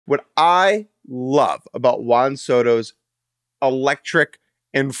What I love about Juan Soto's electric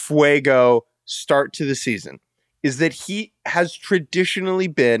and fuego start to the season is that he has traditionally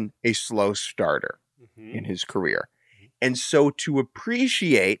been a slow starter in his career. And so to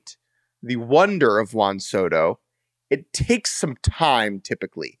appreciate the wonder of Juan Soto, it takes some time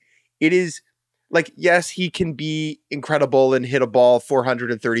typically. It is like, yes, he can be incredible and hit a ball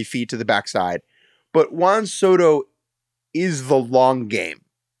 430 feet to the backside, but Juan Soto is the long game,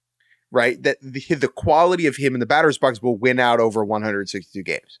 right? That the quality of him in the batter's box will win out over 162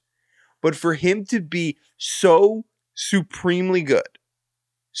 games. But for him to be so supremely good,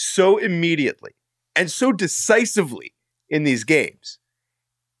 so immediately, and so decisively in these games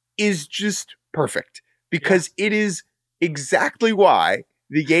is just perfect, because it is exactly why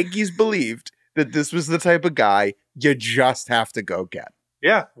the Yankees believed that this was the type of guy you just have to go get.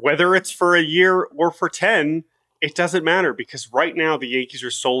 Yeah, whether it's for a year or for 10, it doesn't matter, because right now the Yankees are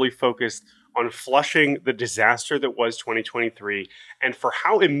solely focused on flushing the disaster that was 2023, and for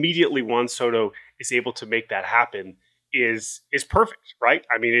how immediately Juan Soto is able to make that happen is perfect, right?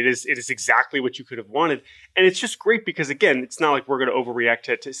 I mean, it is exactly what you could have wanted, and it's just great because, again, it's not like we're going to overreact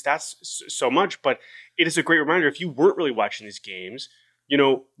to stats so much, but it is a great reminder. If you weren't really watching these games,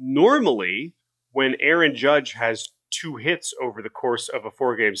 normally when Aaron Judge has 2 hits over the course of a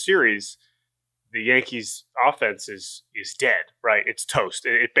 4-game series, the Yankees offense is dead, right? It's toast.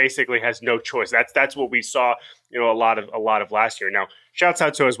 It basically has no choice. That's what we saw, a lot of last year. Now, shouts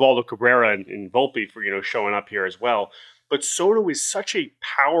out to Oswaldo Cabrera and Volpe for, showing up here as well. But Soto is such a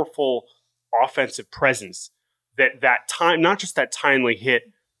powerful offensive presence that time, not just that timely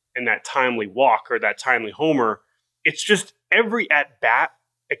hit and that timely walk or that timely homer, it's just every at bat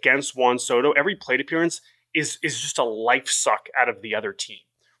against Juan Soto, every plate appearance is just a life suck out of the other team,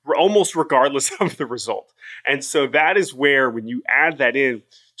 almost regardless of the result. And so that is where, when you add that in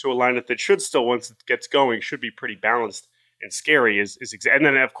to a lineup that should still, once it gets going, should be pretty balanced and scary, and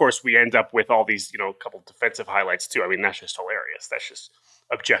then of course we end up with all these, a couple defensive highlights too. I mean, that's just hilarious. That's just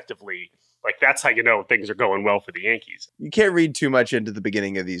objectively, like, that's how you know things are going well for the Yankees. You can't read too much into the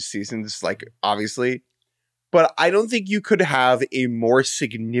beginning of these seasons, like, obviously, but I don't think you could have a more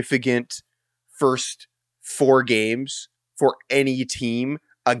significant first 4 games for any team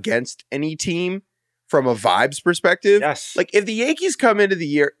against any team from a vibes perspective. Yes. Like, if the Yankees come into the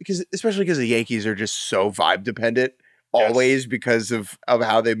year, especially because the Yankees are just so vibe dependent always because of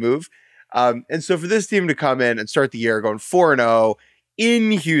how they move. And so for this team to come in and start the year going 4-0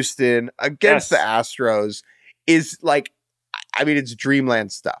 in Houston against the Astros is like, I mean, it's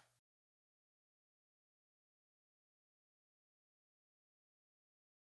dreamland stuff.